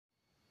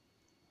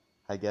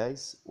Hi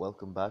guys,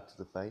 welcome back to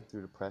the Fight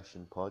Through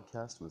Depression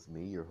podcast with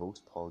me, your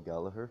host Paul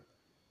Gallagher.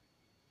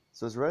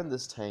 So it's around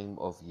this time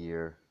of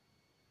year,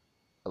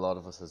 a lot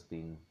of us has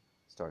been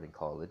starting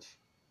college.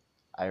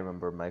 I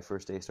remember my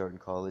first day starting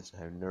college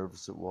and how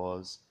nervous it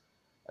was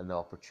and the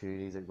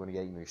opportunities that you're going to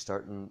get. You're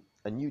starting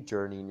a new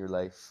journey in your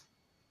life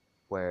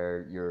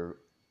where you're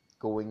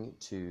going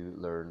to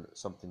learn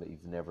something that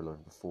you've never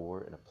learned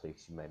before in a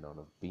place you might not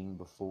have been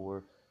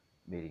before,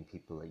 meeting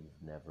people that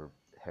you've never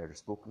heard or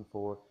spoken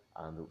for,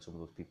 and some of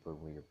those people are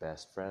going to be your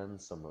best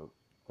friends, some are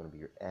going to be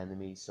your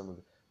enemies,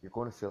 you're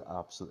going to feel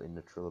absolutely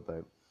neutral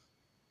about.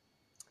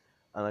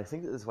 And I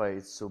think that is why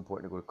it's so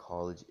important to go to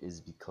college is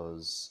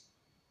because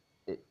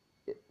it,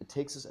 it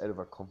takes us out of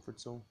our comfort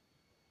zone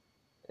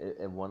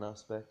in one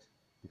aspect,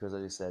 because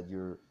as I said,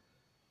 you're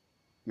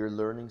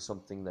learning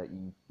something that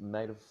you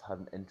might have had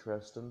an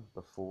interest in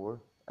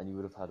before, and you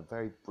would have had a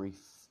very brief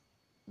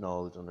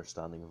knowledge,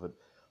 understanding of it,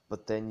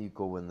 but then you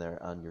go in there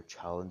and you're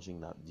challenging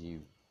that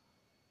view.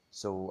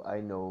 So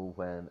I know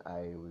when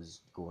I was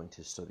going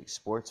to study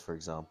sports, for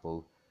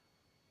example,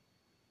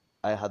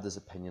 I had this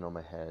opinion on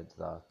my head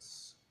that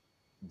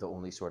the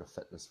only sort of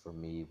fitness for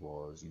me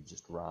was you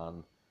just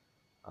ran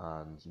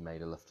and you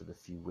might have lifted a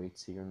few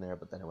weights here and there,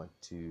 but then I went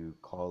to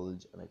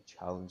college and I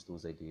challenged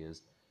those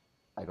ideas.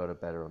 I got a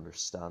better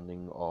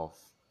understanding of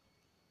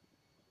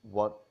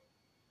what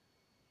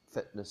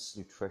fitness,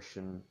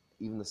 nutrition,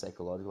 even the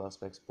psychological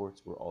aspect of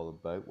sports were all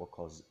about, what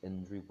causes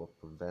injury, what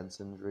prevents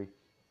injury.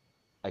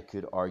 I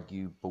could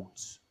argue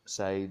both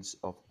sides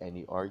of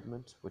any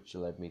argument, which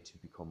led me to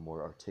become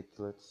more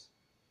articulate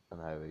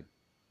and how I,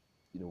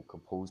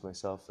 compose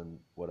myself and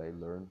what I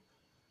learn,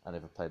 and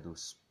I've applied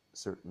those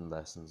certain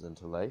lessons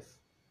into life.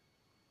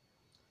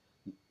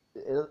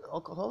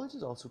 College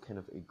is also kind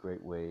of a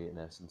great way, in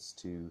essence,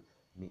 to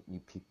meet new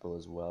people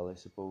as well, I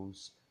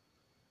suppose.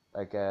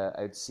 Like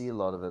I'd see a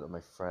lot of it on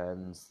my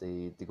friends.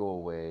 They go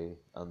away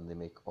and they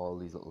make all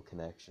these little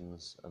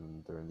connections,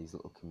 and they're in these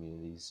little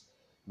communities.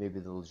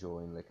 Maybe they'll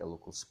join like a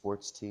local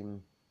sports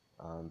team,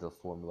 and they'll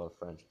form a lot of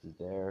friendships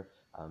there.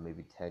 And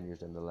maybe 10 years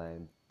down the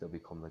line, they'll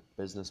become like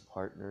business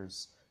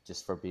partners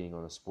just for being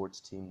on a sports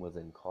team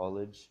within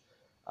college.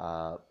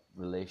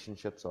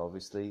 Relationships,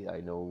 obviously. I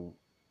know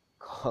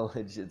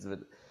college is a bit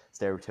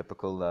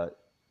stereotypical that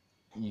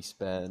you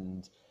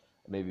spend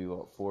maybe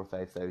what 4 or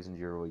 5 thousand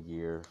euro a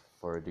year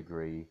for a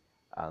degree,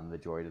 and the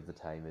majority of the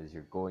time is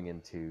you're going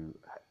into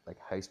like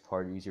house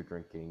parties, you're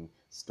drinking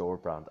store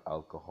brand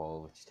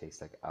alcohol, which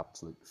tastes like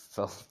absolute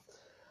filth,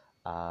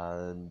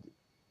 and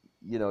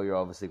you're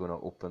obviously going to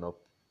open up.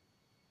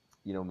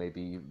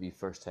 Maybe the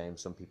first time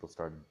some people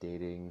started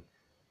dating,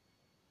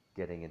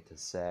 getting into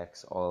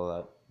sex, all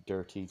that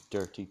dirty,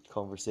 dirty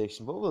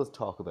conversation. But we'll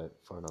talk about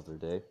for another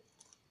day.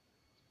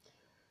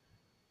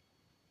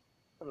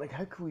 Like,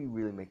 how can we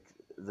really make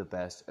the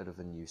best out of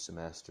a new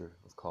semester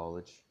of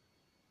college?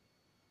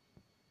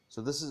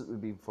 So this is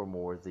would be for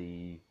more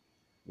the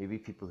maybe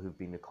people who've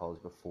been to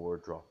college before,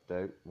 dropped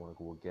out, want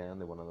to go again,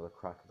 they want another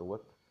crack of the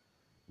whip.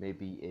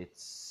 Maybe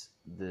it's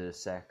the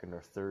second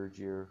or third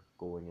year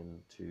going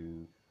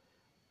into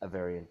a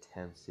very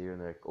intense year,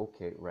 and they're like,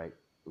 okay, right,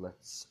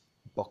 let's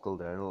buckle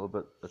down a little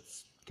bit,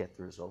 let's get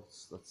the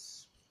results,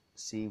 let's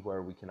see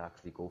where we can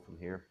actually go from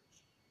here.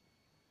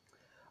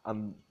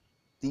 Um,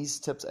 these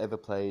tips I've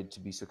applied to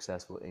be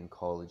successful in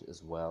college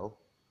as well,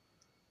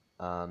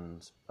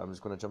 and I'm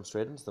just going to jump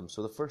straight into them.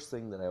 So the first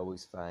thing that I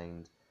always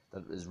find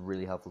that is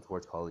really helpful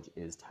towards college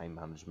is time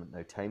management.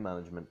 Now, time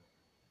management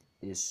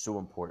is so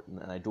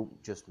important, and I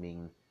don't just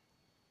mean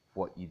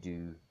what you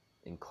do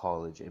in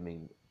college. I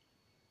mean,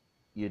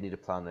 you need to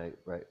plan out,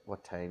 right,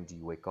 what time do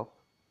you wake up,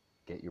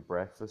 get your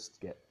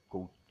breakfast,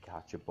 go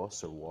catch a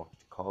bus or walk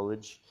to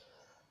college,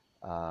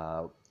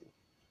 uh,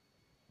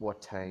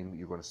 what time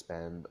you're going to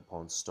spend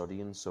upon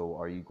studying. So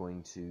are you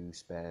going to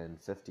spend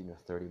 15 or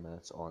 30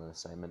 minutes on an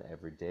assignment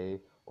every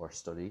day or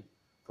study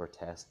for a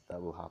test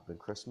that will happen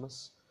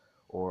Christmas?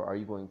 Or are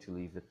you going to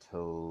leave it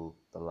till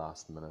the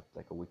last minute,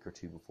 like a week or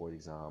two before the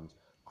exams,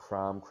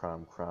 cram,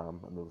 cram,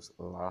 cram, and those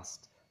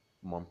last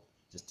month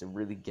just to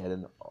really get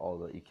in all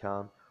that you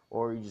can?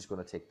 Or are you just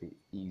going to take the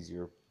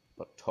easier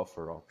but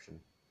tougher option,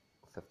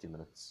 50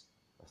 minutes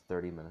or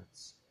 30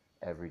 minutes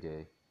every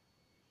day?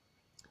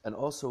 And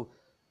also,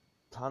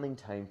 planning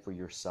time for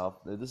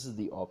yourself. Now, this is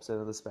the opposite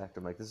of the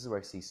spectrum. Like, this is where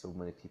I see so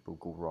many people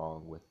go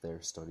wrong with their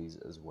studies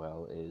as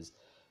well, is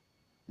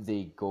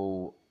they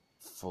go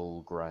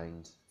full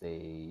grind.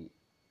 They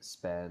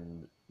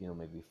spend,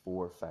 maybe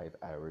 4 or 5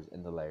 hours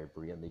in the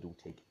library, and they don't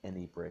take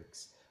any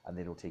breaks, and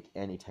they don't take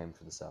any time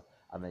for themselves.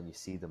 And then you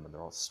see them and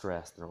they're all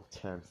stressed, they're all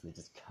tense, and they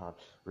just can't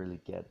really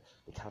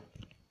they can't,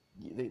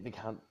 they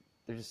can't,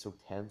 they're just so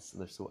tense and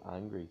they're so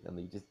angry, and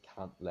they just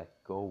can't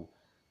let go.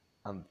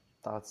 And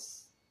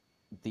that's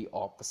the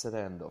opposite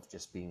end of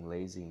just being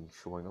lazy and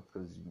showing up,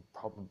 because you're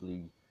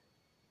probably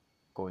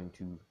going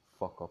to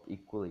fuck up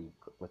equally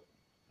with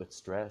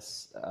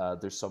stress.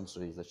 There's some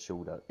studies that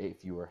show that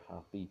if you are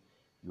happy,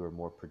 you are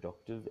more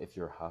productive. If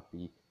you're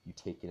happy, you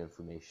take in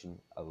information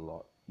a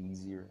lot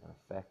easier and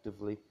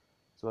effectively.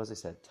 So as I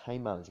said,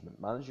 time management.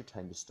 Manage your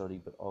time to study,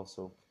 but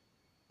also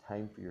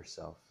time for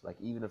yourself. Like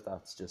even if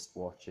that's just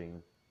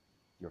watching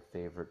your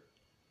favorite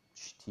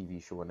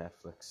TV show on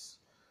Netflix,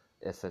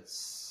 if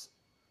it's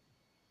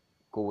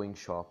going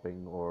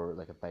shopping or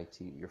like a bite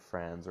to eat with your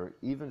friends, or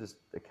even just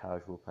a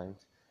casual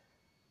pint,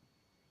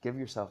 give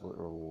yourself a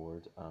little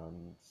reward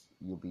and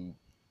you'll be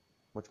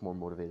much more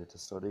motivated to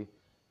study.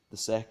 The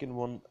second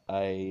one,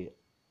 I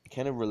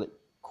kind of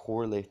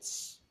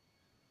correlates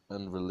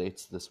and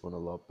relates to this one a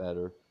lot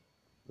better.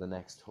 The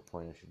next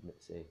point I should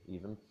say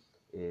even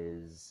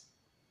is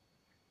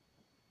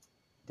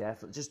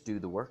definitely just do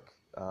the work.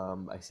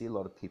 I see a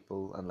lot of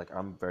people, and like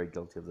I'm very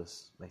guilty of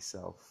this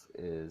myself,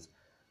 is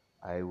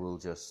I will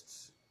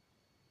just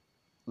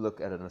look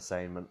at an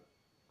assignment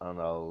and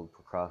I'll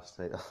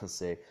procrastinate. I'll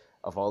say,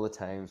 of all the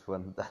times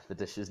when the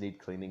dishes need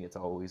cleaning, it's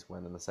always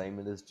when an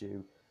assignment is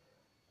due.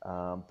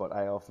 But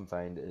I often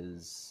find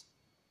is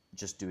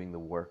just doing the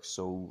work.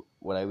 So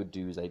what I would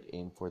do is I'd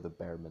aim for the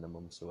bare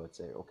minimum. So I'd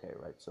say, okay,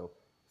 right, so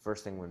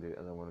first thing I'm going to do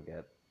is I want to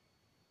get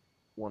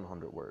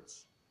 100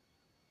 words.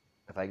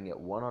 If I can get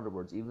 100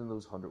 words, even though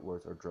those 100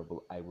 words are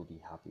dribble, I will be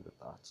happy with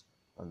that.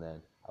 And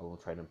then I will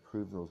try to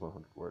improve those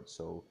 100 words.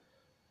 So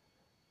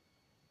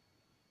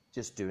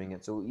just doing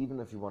it. So even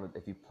if you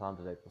planned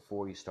it out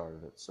before you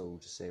started it, so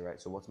just say, right,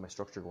 so what's my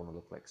structure going to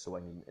look like? So I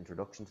need an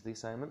introduction to the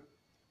assignment.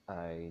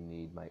 I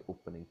need my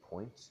opening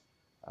point,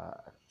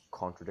 a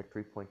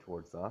contradictory point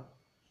towards that,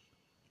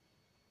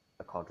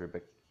 a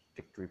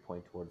contradictory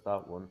point towards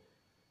that one,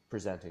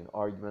 presenting an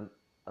argument,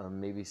 and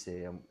maybe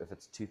say if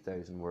it's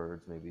 2,000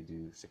 words, maybe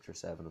do 6 or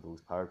 7 of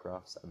those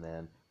paragraphs, and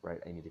then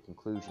I need a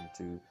conclusion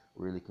to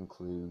really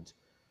conclude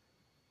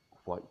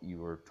what you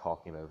were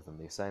talking about within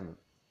the assignment.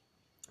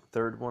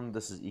 Third one,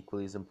 this is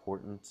equally as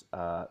important.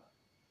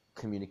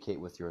 Communicate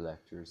with your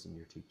lecturers and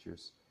your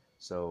teachers.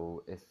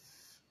 So if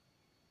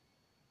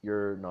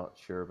you're not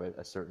sure about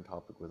a certain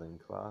topic within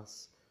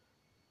class,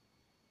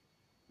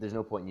 there's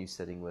no point in you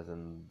sitting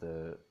within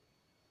the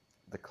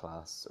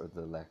class or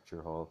the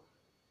lecture hall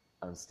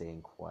and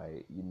staying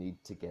quiet. You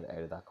need to get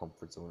out of that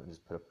comfort zone and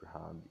just put up your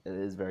hand. It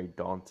is very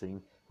daunting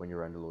when you're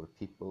around a lot of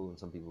people, and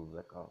some people will be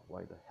like, oh,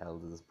 why the hell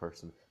does this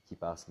person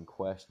keep asking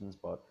questions?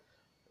 But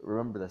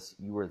remember this,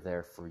 you are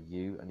there for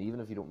you, and even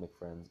if you don't make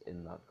friends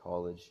in that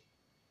college,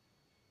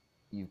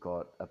 you've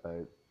got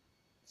about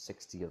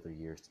 60 other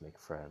years to make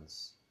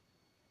friends.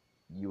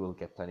 You will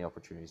get plenty of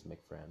opportunities to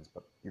make friends,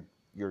 but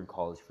you're in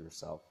college for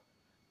yourself.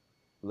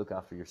 Look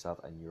after yourself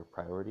and your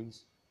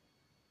priorities,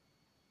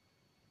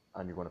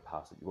 and you're going to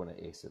pass it. You're going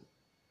to ace it.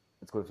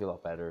 It's going to feel a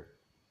lot better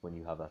when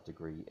you have that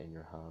degree in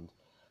your hand.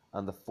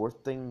 And the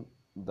fourth thing,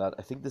 that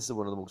I think this is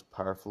one of the most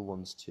powerful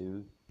ones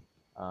too.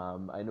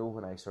 I know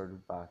when I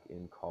started back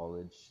in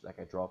college, like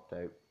I dropped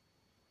out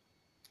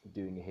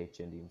doing a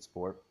HND in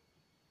sport,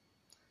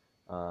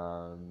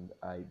 and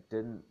I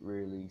didn't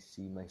really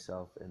see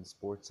myself in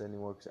sports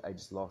anymore because I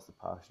just lost the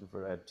passion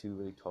for it. I had 2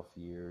 really tough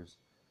years,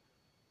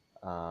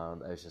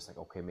 and I was just like,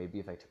 okay, maybe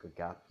if I took a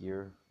gap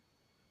year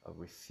of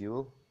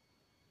refuel.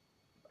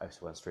 I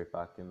just went straight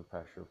back in the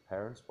pressure of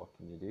parents. What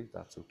can you do?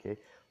 That's okay.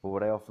 But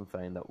what I often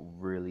find that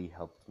really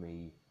helped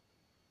me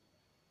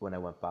when I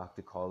went back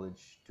to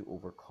college to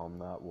overcome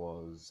that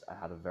was I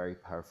had a very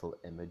powerful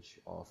image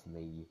of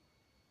me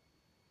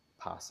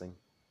passing.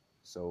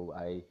 So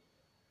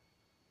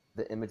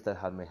the image that I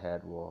had in my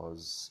head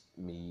was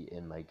me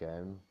in my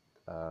gown,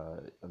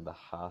 and the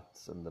hat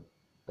and the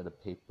bit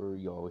of paper.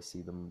 You always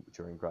see them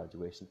during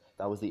graduation.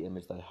 That was the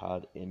image that I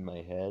had in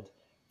my head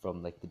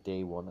from like the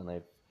day one.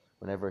 And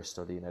whenever I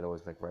study, and I'd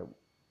always be like, right,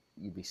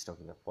 you'd be stuck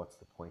in like, what's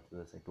the point of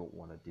this? I don't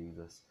want to do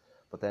this.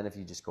 But then if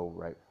you just go,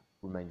 right,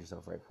 remind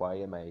yourself, right, why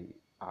am I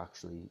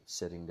actually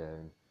sitting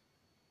down,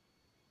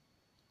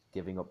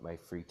 giving up my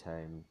free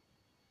time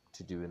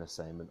to do an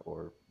assignment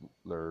or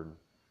learn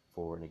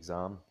for an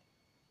exam?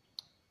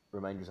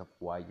 Remind yourself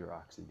why you're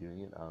actually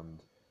doing it.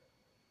 And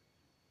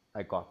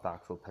I got the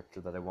actual picture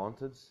that I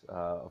wanted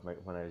of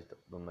when I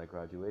done my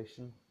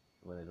graduation,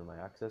 when I done my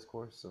access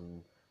course,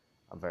 and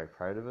I'm very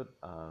proud of it.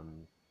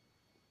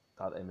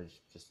 That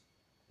image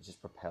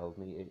just propelled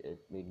me. It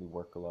made me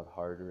work a lot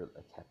harder.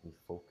 It kept me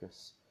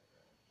focused.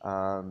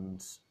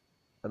 And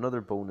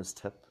another bonus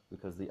tip,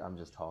 because I'm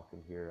just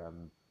talking here,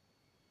 I'm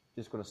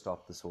just going to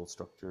stop this whole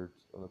structured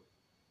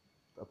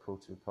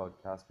approach to the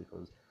podcast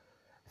because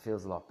it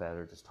feels a lot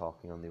better just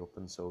talking on the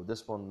open. So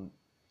this one,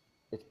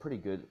 it's pretty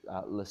good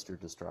at list your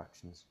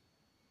distractions.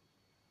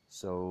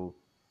 So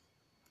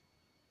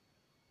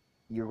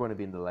you're going to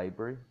be in the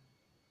library.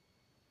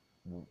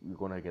 You're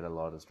going to get a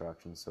lot of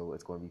distractions. So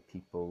it's going to be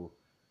people,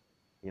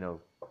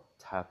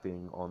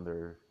 tapping on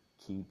their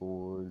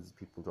keyboards,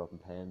 people dropping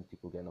pens,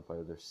 people getting up out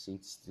of their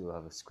seats. You'll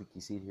have a squeaky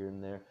seat here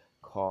and there,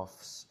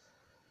 coughs,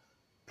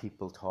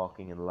 people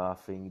talking and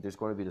laughing. There's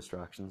going to be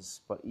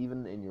distractions, but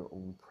even in your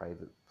own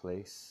private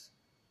place,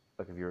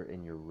 like if you're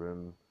in your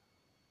room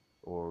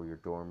or your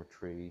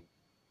dormitory,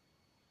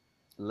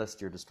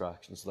 list your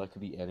distractions. So that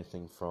could be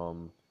anything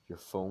from your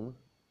phone,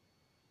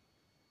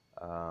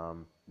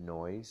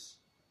 noise,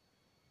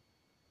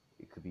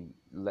 It could be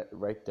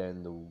write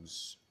down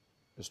those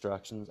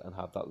distractions and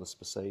have that list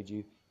beside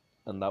you,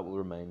 and that will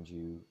remind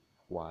you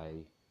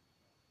why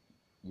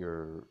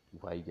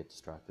why you get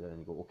distracted, and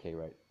you go, okay,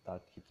 right,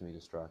 that keeps me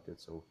distracted.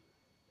 So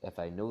if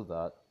I know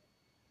that,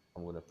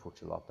 I'm going to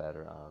approach it a lot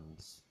better,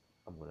 and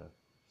I'm going to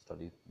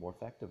study more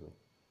effectively.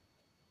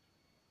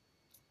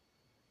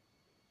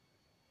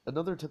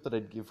 Another tip that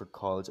I'd give for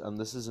college, and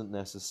this isn't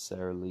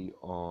necessarily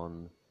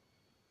on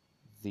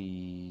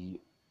the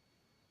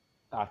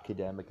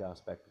academic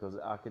aspect, because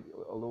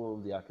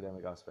although the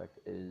academic aspect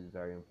is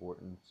very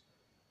important,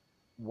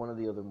 one of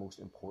the other most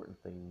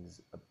important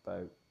things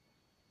about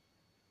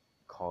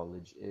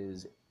college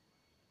is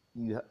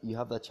you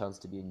have that chance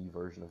to be a new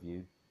version of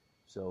you.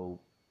 So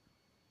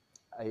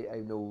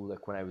I know,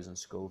 like, when I was in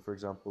school, for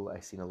example, I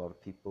seen a lot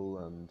of people,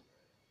 and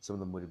some of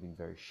them would have been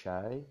very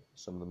shy,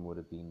 some of them would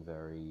have been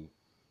very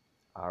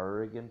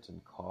arrogant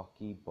and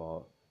cocky,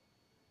 but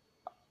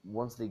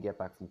once they get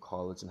back from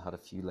college and had a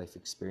few life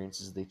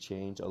experiences, they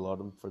change, a lot of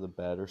them for the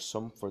better,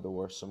 some for the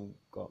worse. Some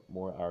got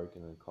more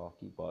arrogant and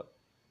cocky, but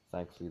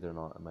thankfully they're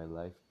not in my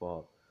life.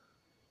 But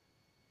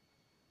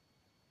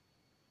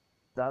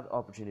that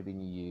opportunity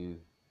being you,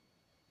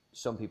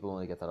 some people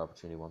only get that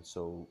opportunity once,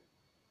 so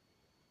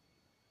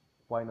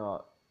why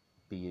not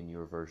be in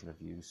your version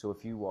of you? So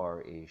if you are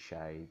a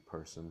shy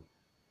person,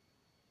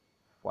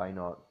 why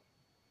not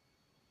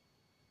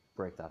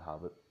break that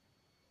habit?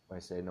 I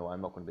say, no,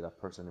 I'm not going to be that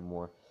person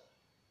anymore,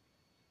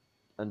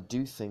 and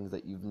do things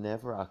that you've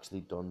never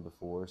actually done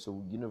before.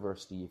 So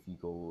university, if you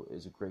go,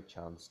 is a great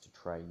chance to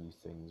try new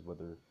things,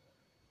 whether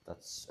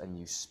that's a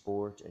new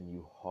sport, a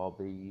new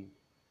hobby.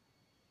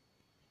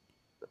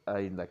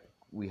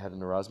 We had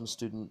an Erasmus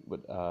student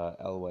with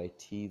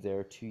LYT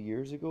there 2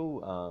 years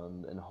ago,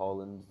 and in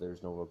Holland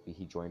there's no rugby.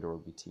 He joined a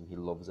rugby team. He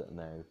loves it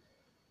now.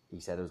 He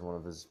said it was one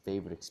of his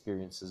favorite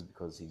experiences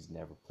because he's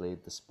never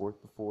played the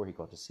sport before. He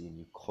got to see a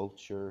new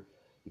culture.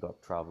 He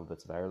got to travel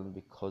bits of Ireland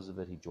because of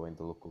it. He joined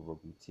the local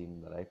rugby team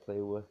that I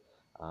play with,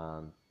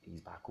 and he's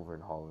back over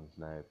in Holland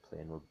now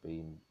playing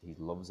rugby, and he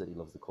loves it. He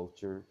loves the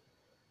culture.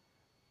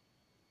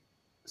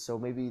 So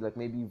maybe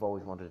you've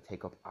always wanted to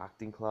take up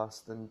acting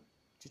class, then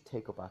just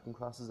take up acting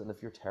classes. And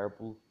if you're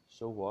terrible,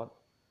 so what?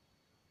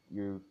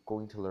 You're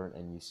going to learn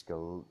a new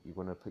skill. You're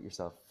going to put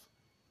yourself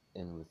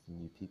in with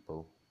new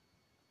people.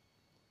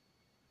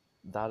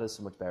 That is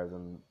so much better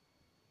than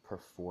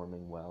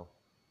performing well.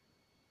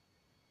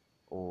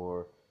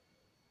 Or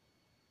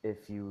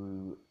if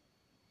you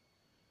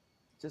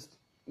just,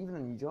 even a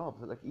new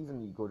job, like,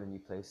 even you go to a new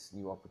place,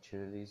 new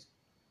opportunities,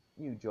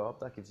 new job,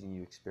 that gives you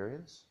new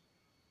experience.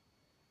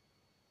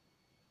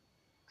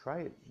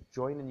 Try it.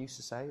 Join a new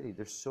society.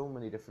 There's so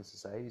many different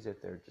societies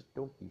out there. Just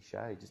don't be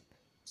shy. Just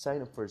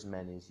sign up for as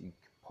many as you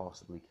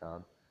possibly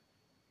can.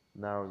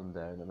 Narrow them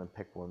down and then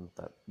pick one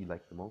that you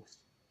like the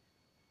most.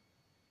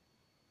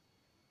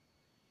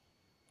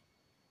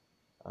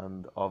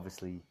 And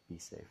obviously, be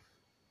safe.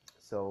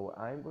 So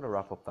I'm going to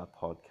wrap up that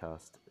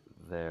podcast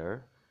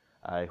there.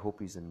 I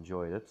hope you've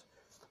enjoyed it.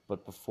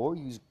 But before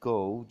you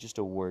go, just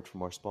a word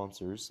from our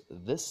sponsors.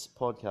 This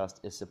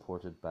podcast is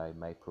supported by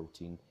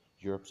MyProtein,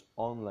 Europe's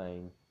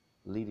online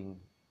leading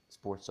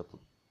sports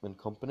supplement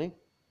company.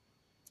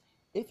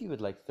 If you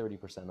would like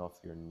 30% off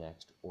your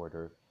next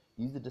order,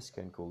 use the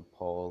discount code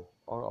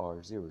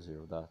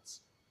PAULRR00.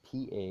 That's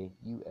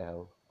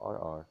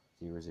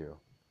PAULRR00.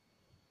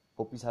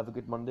 Hope you have a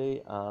good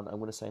Monday, and I'm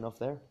going to sign off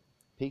there.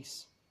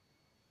 Peace.